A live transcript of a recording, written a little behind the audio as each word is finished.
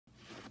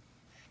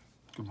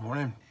Good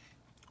morning.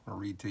 I'll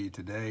read to you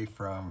today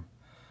from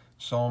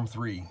Psalm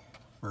 3,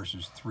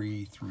 verses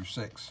 3 through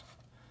 6.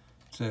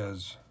 It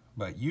says,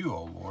 "But you,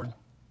 O Lord,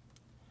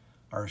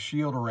 are a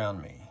shield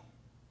around me.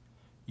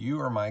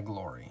 You are my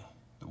glory,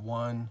 the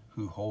one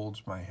who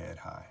holds my head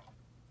high.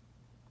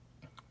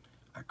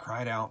 I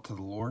cried out to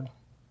the Lord,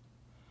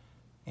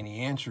 and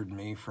he answered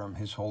me from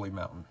his holy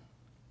mountain.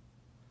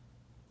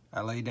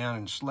 I lay down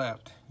and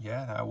slept,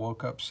 yet I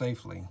woke up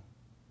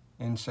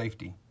in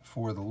safety,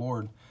 for the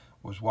Lord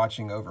was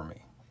watching over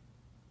me.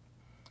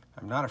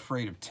 I'm not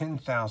afraid of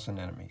 10,000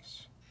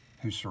 enemies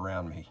who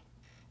surround me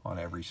on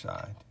every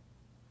side."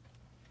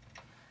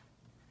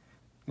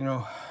 You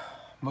know,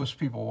 most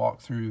people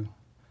walk through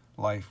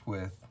life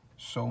with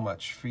so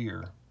much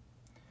fear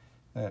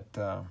that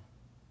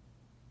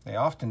they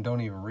often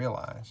don't even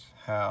realize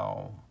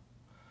how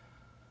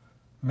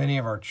many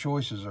of our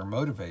choices are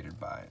motivated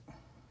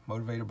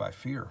by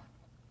fear.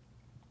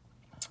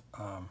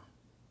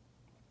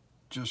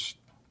 Just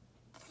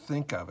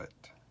think of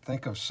it.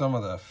 Think of some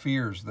of the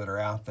fears that are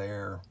out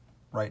there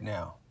right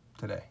now,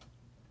 today.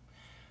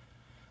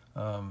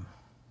 You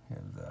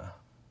have the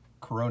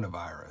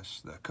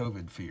coronavirus, the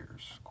COVID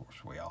fears. Of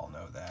course, we all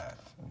know that.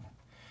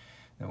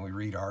 And we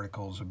read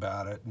articles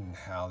about it and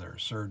how there are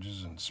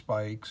surges and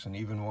spikes, and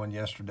even one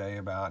yesterday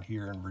about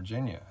here in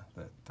Virginia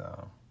that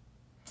the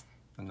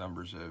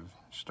numbers have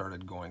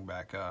started going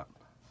back up.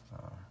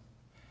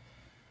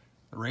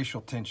 The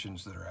racial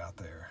tensions that are out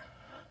there.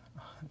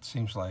 It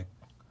seems like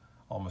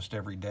almost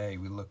every day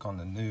we look on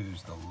the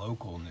news, the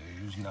local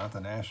news, not the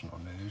national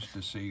news,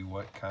 to see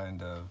what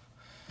kind of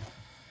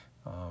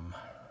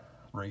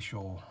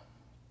racial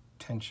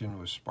tension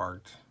was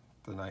sparked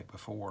the night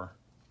before.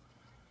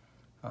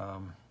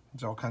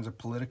 There's all kinds of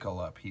political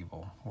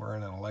upheaval. We're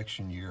in an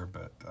election year,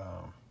 but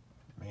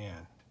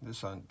man,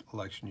 this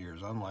election year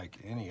is unlike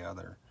any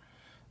other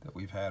that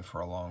we've had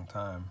for a long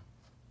time.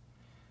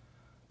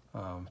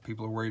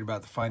 People are worried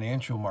about the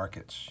financial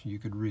markets. You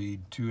could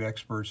read two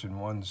experts and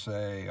one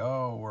say,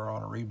 "Oh, we're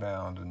on a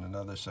rebound," and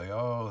another say,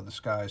 "Oh, the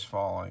sky's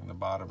falling, the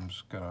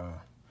bottom's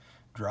gonna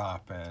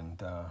drop,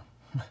 and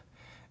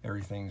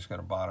everything's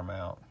gonna bottom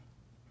out."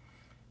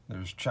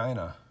 There's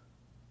China,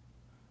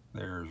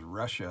 there's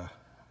Russia,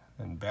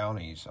 and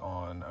bounties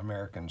on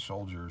American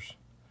soldiers.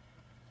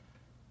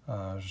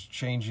 There's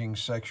changing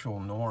sexual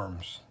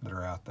norms that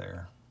are out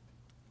there.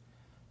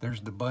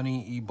 There's the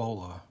bunny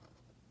Ebola,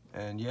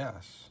 and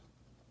yes,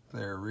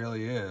 there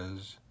really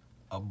is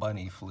a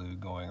bunny flu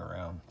going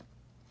around.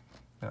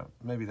 Now,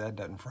 maybe that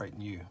doesn't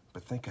frighten you,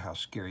 but think of how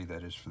scary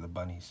that is for the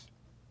bunnies.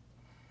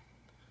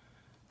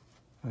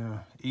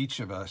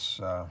 Each of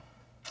us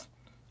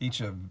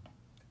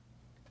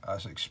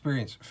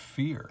experience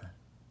fear,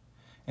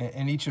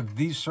 and each of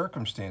these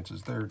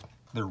circumstances, they're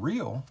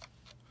real.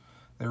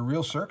 They're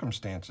real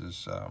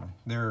circumstances.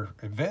 They're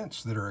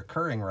events that are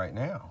occurring right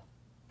now.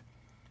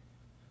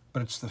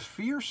 But it's the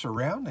fear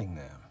surrounding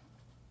them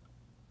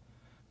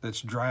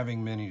that's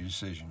driving many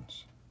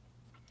decisions.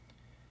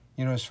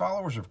 You know, as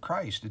followers of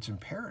Christ, it's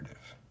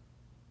imperative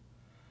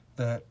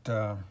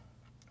that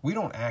we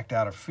don't act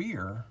out of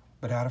fear,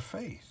 but out of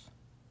faith.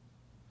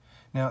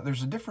 Now,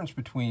 there's a difference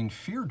between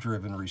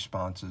fear-driven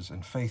responses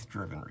and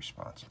faith-driven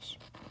responses.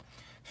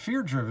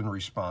 Fear-driven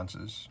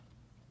responses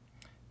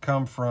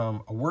come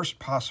from a worst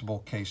possible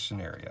case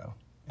scenario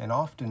and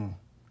often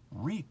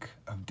reek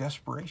of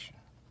desperation.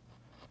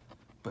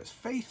 But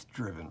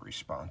faith-driven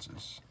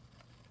responses,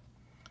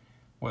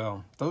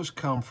 well, those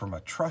come from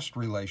a trust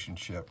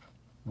relationship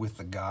with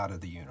the God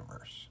of the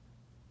universe.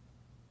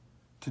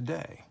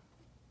 Today,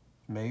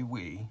 may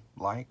we,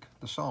 like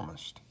the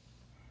psalmist,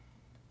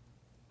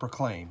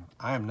 proclaim,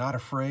 "I am not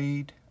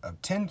afraid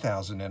of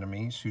 10,000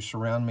 enemies who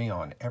surround me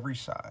on every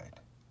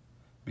side,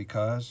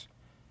 because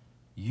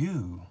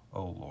you,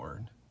 O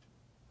Lord,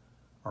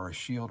 are a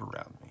shield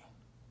around me."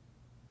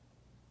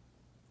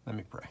 Let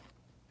me pray.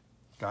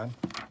 God,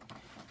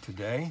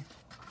 today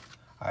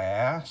I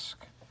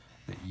ask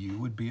that you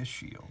would be a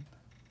shield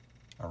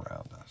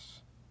around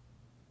us,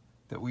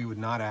 that we would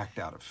not act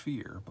out of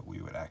fear, but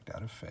we would act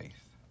out of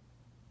faith,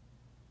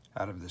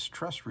 out of this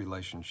trust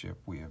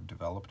relationship we have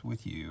developed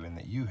with you and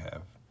that you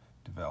have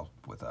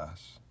developed with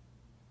us.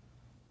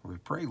 We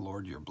pray,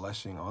 Lord, your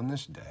blessing on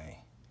this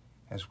day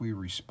as we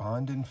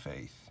respond in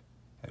faith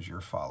as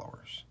your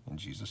followers. In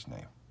Jesus'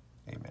 name,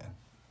 amen.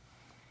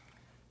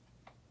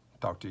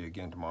 Talk to you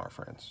again tomorrow,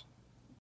 friends.